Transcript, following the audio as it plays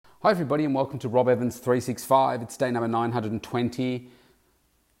Hi everybody and welcome to Rob Evans 365. It's day number 920,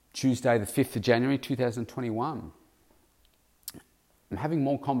 Tuesday the 5th of January 2021. I'm having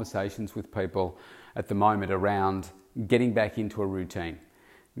more conversations with people at the moment around getting back into a routine,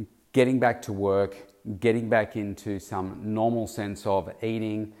 getting back to work, getting back into some normal sense of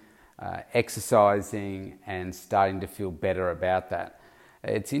eating, exercising and starting to feel better about that.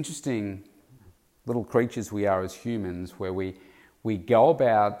 It's interesting, little creatures we are as humans, where we go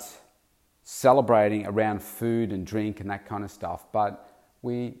about celebrating around food and drink and that kind of stuff, but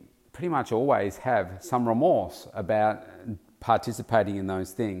we pretty much always have some remorse about participating in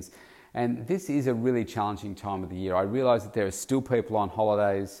those things. And this is a really challenging time of the year. I realise that there are still people on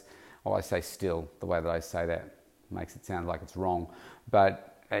holidays. Well, I say still, the way that I say that makes it sound like it's wrong.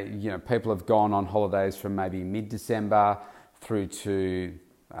 But, people have gone on holidays from maybe mid-December through to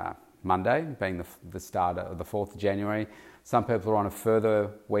Monday, being the start of the 4th of January. Some people are on a further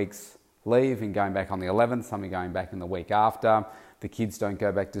week's leave and going back on the 11th. Some are going back in the week after. The kids don't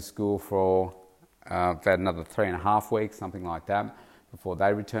go back to school for about another 3.5 weeks, something like that, before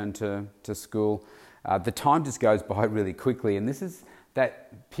they return to school. The time just goes by really quickly, and this is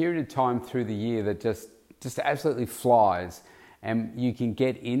that period of time through the year that just absolutely flies, and you can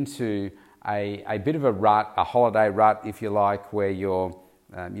get into a bit of a rut, a holiday rut, if you like, where you're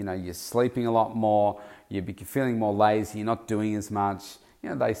sleeping a lot more, you're feeling more lazy, you're not doing as much.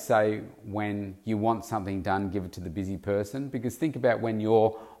 They say when you want something done, give it to the busy person, because think about when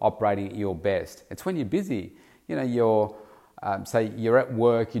you're operating at your best. It's when you're busy. You're at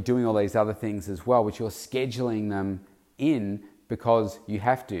work, you're doing all these other things as well, but you're scheduling them in because you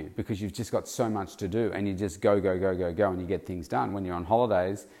have to, because you've just got so much to do, and you just go, and you get things done. When you're on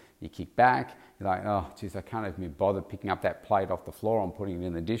holidays, you kick back, you're like, oh, geez, I can't even be bothered picking up that plate off the floor and putting it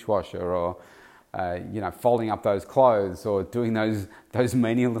in the dishwasher, or folding up those clothes, or doing those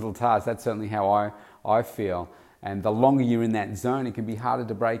menial little tasks. That's certainly how I feel. And the longer you're in that zone, it can be harder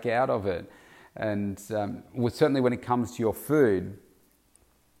to break out of it. And certainly when it comes to your food,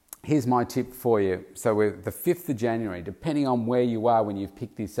 here's my tip for you. So we're the 5th of January, depending on where you are when you've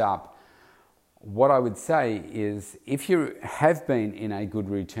picked this up, what I would say is, if you have been in a good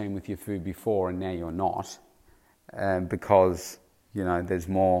routine with your food before and now you're not, because there's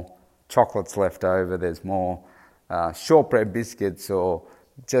more chocolates left over, there's more shortbread biscuits, or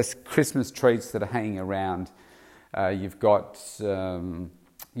just Christmas treats that are hanging around, you've got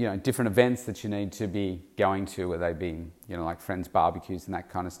different events that you need to be going to, whether they be like friends' barbecues and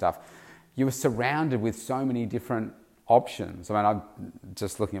that kind of stuff. You were surrounded with so many different options. I mean, I'm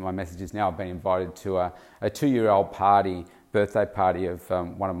just looking at my messages now. I've been invited to a 2-year-old birthday party of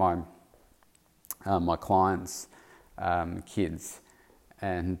one of my clients' kids.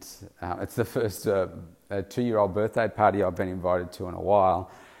 And it's the first 2-year-old birthday party I've been invited to in a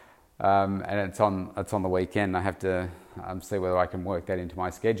while, and it's on the weekend. I have to see whether I can work that into my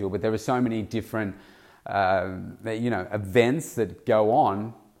schedule. But there are so many different events that go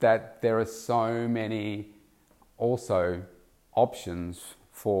on, that there are so many also options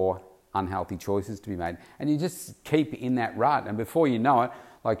for unhealthy choices to be made, and you just keep in that rut. And before you know it,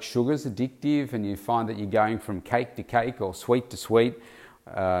 like, sugar's addictive, and you find that you're going from cake to cake or sweet to sweet.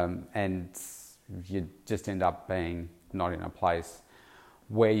 And you just end up being not in a place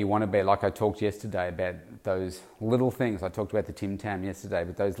where you want to be. Like I talked yesterday about those little things. I talked about the Tim Tam yesterday,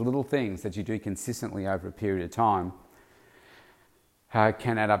 but those little things that you do consistently over a period of time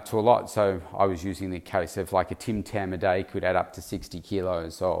can add up to a lot. So I was using the case of, like, a Tim Tam a day could add up to 60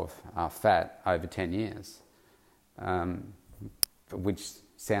 kilos of fat over 10 years, which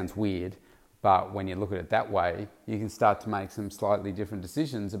sounds weird. But when you look at it that way, you can start to make some slightly different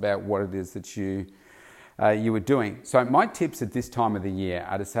decisions about what it is that you were doing. So my tips at this time of the year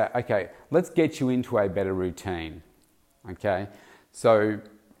are to say, okay, let's get you into a better routine. Okay, so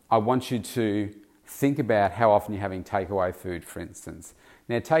I want you to think about how often you're having takeaway food, for instance.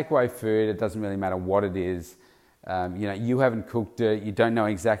 Now, takeaway food, it doesn't really matter what it is. You haven't cooked it, you don't know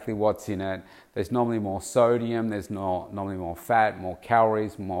exactly what's in it. There's normally more sodium, there's normally more fat, more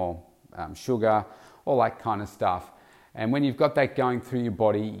calories, more sugar, all that kind of stuff. And when you've got that going through your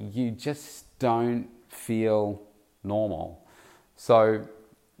body, you just don't feel normal. So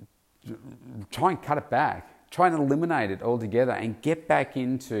try and cut it back. Try and eliminate it altogether and get back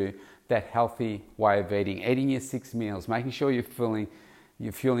into that healthy way of eating your 6 meals, making sure you're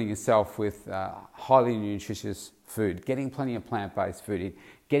fueling yourself with highly nutritious food, getting plenty of plant-based food,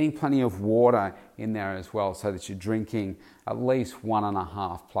 getting plenty of water in there as well, so that you're drinking at least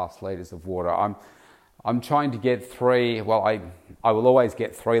 1.5+ litres of water. I'm trying to get 3. Well, I will always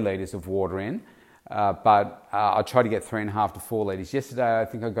get 3 litres of water in, but I try to get 3.5 to 4 litres. Yesterday, I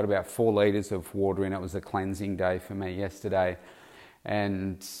think I got about 4 litres of water in. It was a cleansing day for me yesterday.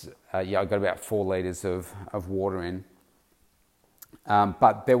 And I got about 4 litres of water in.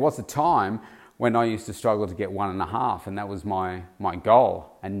 But there was a time when I used to struggle to get 1.5, and that was my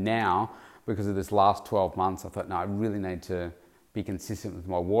goal. And now, because of this last 12 months, I thought, no, I really need to be consistent with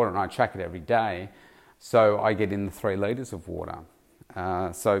my water, and I track it every day. So I get in the 3 litres of water.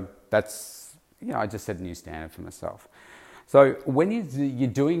 So that's, I just set a new standard for myself. So when you're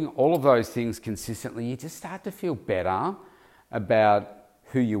doing all of those things consistently, you just start to feel better about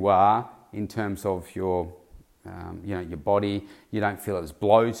who you are in terms of your body. You don't feel as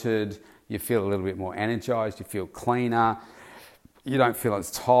bloated. You feel a little bit more energized. You feel cleaner. You don't feel as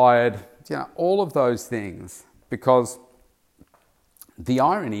tired. All of those things. Because the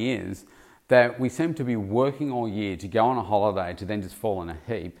irony is that we seem to be working all year to go on a holiday to then just fall in a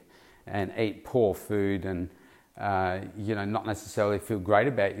heap and eat poor food and not necessarily feel great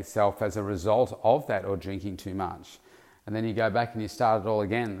about yourself as a result of that, or drinking too much. And then you go back and you start it all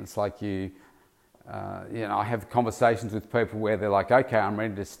again. It's like I have conversations with people where they're like, okay, I'm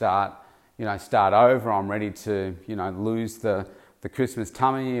ready to start over. I'm ready to, lose the Christmas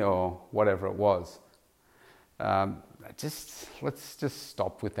tummy or whatever it was. Let's just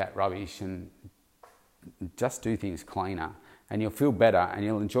stop with that rubbish and just do things cleaner, and you'll feel better and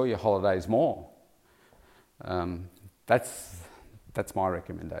you'll enjoy your holidays more. That's my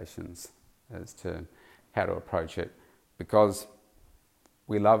recommendations as to how to approach it, because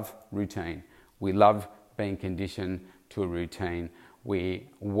we love routine. We love being conditioned to a routine. We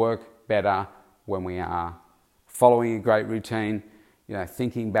work better when we are following a great routine.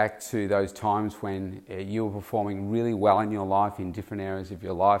 Thinking back to those times when you were performing really well in your life, in different areas of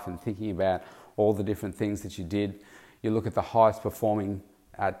your life, and thinking about all the different things that you did. You look at the highest performing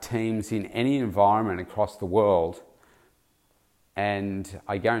teams in any environment across the world, and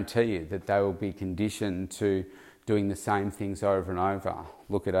I guarantee you that they will be conditioned to doing the same things over and over.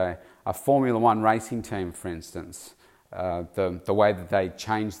 Look at a Formula One racing team, for instance. The way that they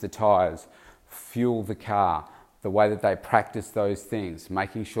change the tyres, fuel the car, the way that they practice those things,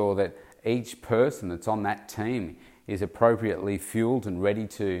 making sure that each person that's on that team is appropriately fueled and ready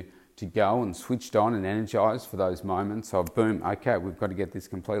to go and switched on and energized for those moments of boom, okay, we've got to get this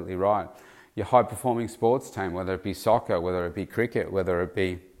completely right. Your high performing sports team, whether it be soccer, whether it be cricket, whether it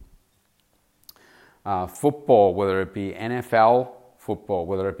be football, whether it be NFL football,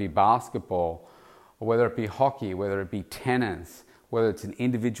 whether it be basketball, or whether it be hockey, whether it be tennis, whether it's an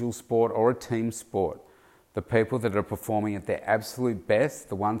individual sport or a team sport. The people that are performing at their absolute best,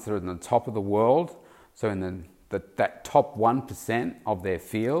 the ones that are in the top of the world, so in that top 1% of their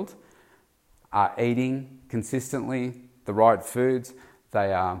field, are eating consistently the right foods.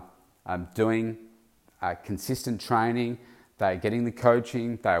 They are doing consistent training. They are getting the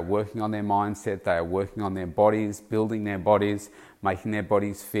coaching. They are working on their mindset. They are working on their bodies, building their bodies, making their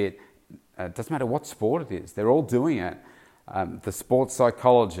bodies fit. It doesn't matter what sport it is. They're all doing it. The sports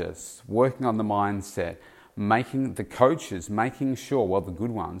psychologists working on the mindset, making the coaches, making sure, the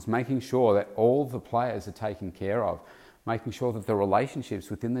good ones, making sure that all the players are taken care of, making sure that the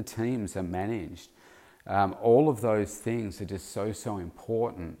relationships within the teams are managed. All of those things are just so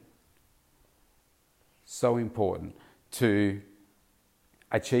important. So important to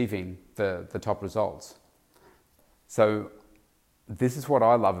achieving the top results. So this is what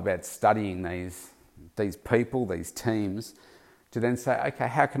I love about studying these people, these teams, to then say, okay,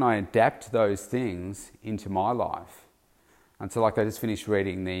 how can I adapt those things into my life? And so I just finished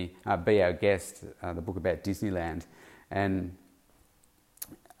reading the Be Our Guest, the book about Disneyland, and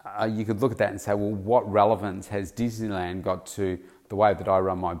you could look at that and say, well, what relevance has Disneyland got to the way that I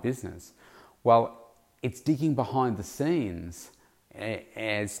run my business? Well, it's digging behind the scenes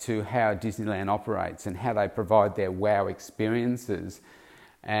as to how Disneyland operates and how they provide their wow experiences.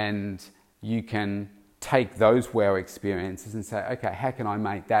 And you can take those wow experiences and say, okay, how can I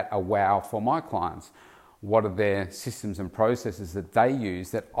make that a wow for my clients? What are their systems and processes that they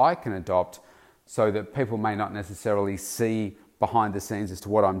use that I can adopt so that people may not necessarily see behind the scenes as to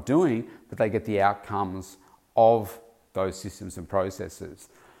what I'm doing, but they get the outcomes of those systems and processes.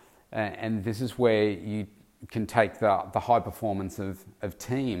 And this is where you can take the high performance of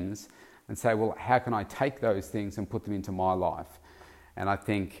teams and say, well, how can I take those things and put them into my life? And I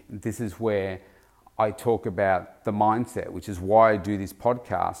think this is where I talk about the mindset, which is why I do this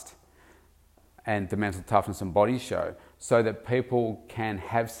podcast and the Mental Toughness and Body Show, so that people can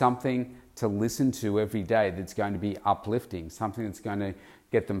have something to listen to every day that's going to be uplifting, something that's going to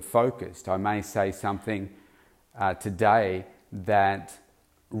get them focused. I may say something today that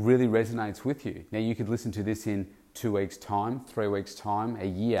really resonates with you. Now, you could listen to this in 2 weeks' time, 3 weeks' time, a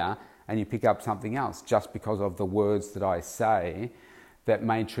year, and you pick up something else just because of the words that I say that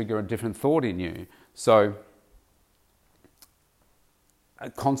may trigger a different thought in you. So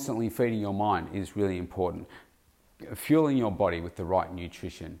constantly feeding your mind is really important. Fueling your body with the right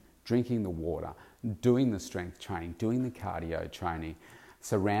nutrition, drinking the water, doing the strength training, doing the cardio training,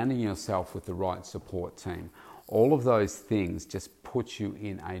 surrounding yourself with the right support team. All of those things just put you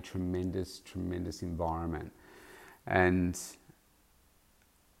in a tremendous, tremendous environment. And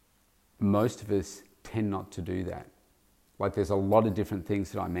most of us tend not to do that. Like, there's a lot of different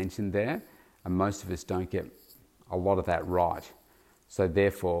things that I mentioned there, and most of us don't get a lot of that right. So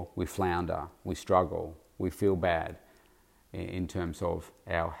therefore, we flounder, we struggle, we feel bad in terms of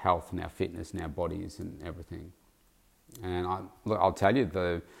our health and our fitness and our bodies and everything. And I'll tell you,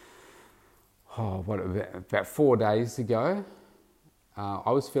 about 4 days ago,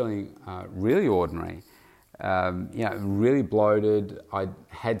 I was feeling really ordinary. Really bloated. I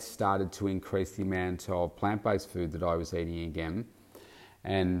had started to increase the amount of plant-based food that I was eating again,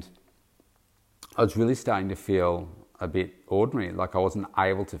 and I was really starting to feel a bit ordinary. Like, I wasn't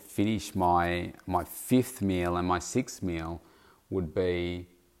able to finish my fifth meal, and my sixth meal would be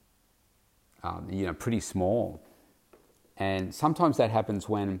pretty small. And sometimes that happens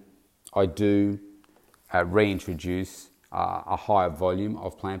when I do reintroduce a higher volume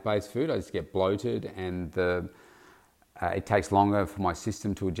of plant-based food. I just get bloated, and it takes longer for my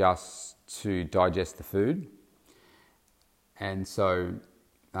system to adjust to digest the food. And so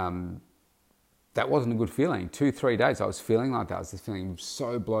that wasn't a good feeling. 2-3 days I was feeling like that. I was just feeling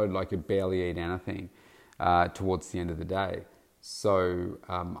so bloated I could barely eat anything towards the end of the day. So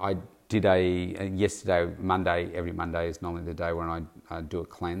I did yesterday, Monday, every Monday is normally the day when I do a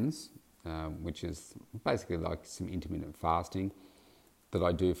cleanse, which is basically like some intermittent fasting that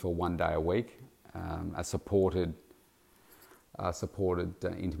I do for 1 day a week, a supported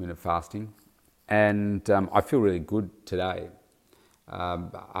intermittent fasting. And I feel really good today.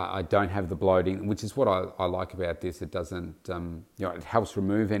 I don't have the bloating, which is what I like about this. It doesn't, it helps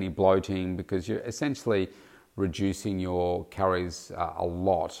remove any bloating, because you're essentially reducing your calories a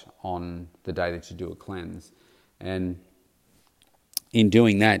lot on the day that you do a cleanse. And in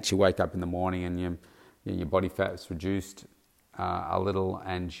doing that, you wake up in the morning and your body fat's reduced a little,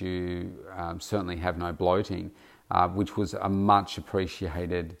 and you certainly have no bloating, which was a much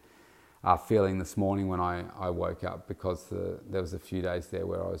appreciated feeling this morning when I woke up, because there was a few days there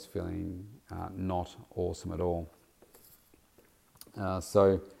where I was feeling not awesome at all.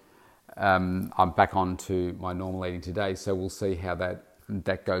 So I'm back on to my normal eating today, so we'll see how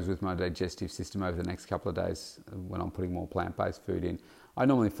that goes with my digestive system over the next couple of days when I'm putting more plant-based food in. I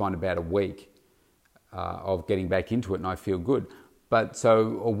normally find about a week of getting back into it, and I feel good. But so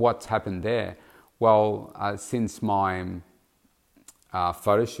what's happened there? Well, since my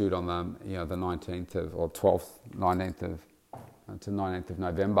photo shoot on the 19th or 12th, 19th of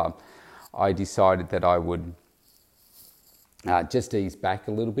November, I decided that I would just ease back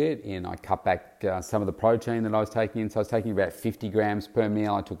a little bit, and I cut back some of the protein that I was taking in. So I was taking about 50 grams per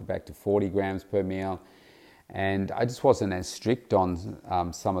meal. I took it back to 40 grams per meal. And I just wasn't as strict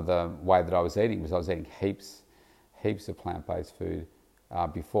on some of the way that I was eating, because I was eating heaps of plant-based food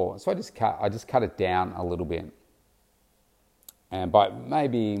before. So I just cut it down a little bit. And by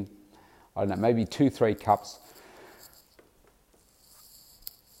maybe 2-3 cups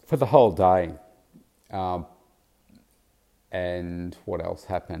for the whole day. And what else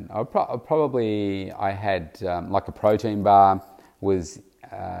happened? I had like a protein bar was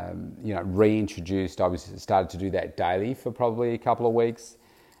reintroduced. I started to do that daily for probably a couple of weeks,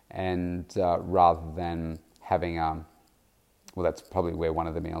 and rather than having that's probably where one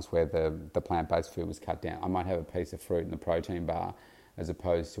of the meals where the plant-based food was cut down. I might have a piece of fruit in the protein bar, as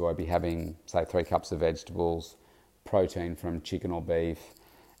opposed to I'd be having, say, 3 cups of vegetables, protein from chicken or beef,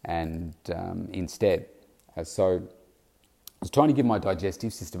 and instead. So I was trying to give my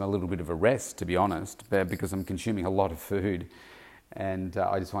digestive system a little bit of a rest, to be honest, because I'm consuming a lot of food, and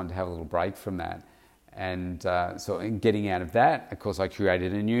I just wanted to have a little break from that. And so in getting out of that, of course, I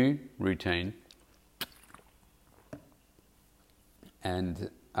created a new routine. And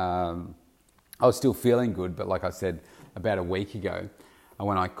I was still feeling good, but like I said, about a week ago,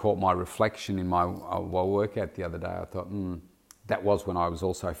 when I caught my reflection in my workout the other day, I thought, that was when I was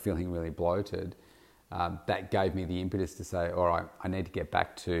also feeling really bloated. That gave me the impetus to say, all right, I need to get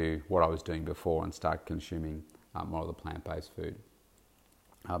back to what I was doing before and start consuming more of the plant-based food.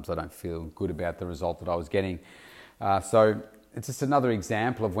 So I don't feel good about the result that I was getting. So it's just another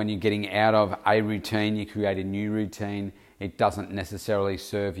example of when you're getting out of a routine, you create a new routine. it doesn't necessarily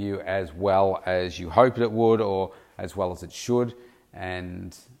serve you as well as you hoped it would or as well as it should.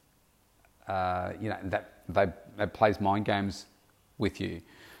 And, that plays mind games with you.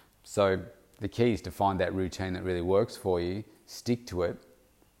 So the key is to find that routine that really works for you, stick to it,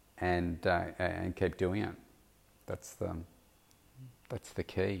 and keep doing it. That's the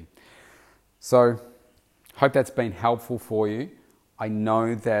key. So, hope that's been helpful for you. I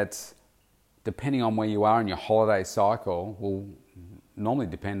know that depending on where you are in your holiday cycle will normally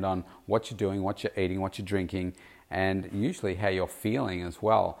depend on what you're doing, what you're eating, what you're drinking, and usually how you're feeling as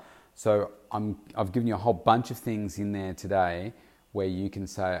well. So I've given you a whole bunch of things in there today where you can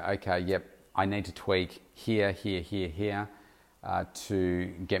say, okay, yep, I need to tweak here, to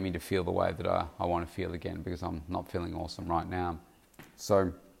get me to feel the way that I want to feel again, because I'm not feeling awesome right now.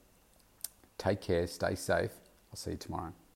 So take care, stay safe. I'll see you tomorrow.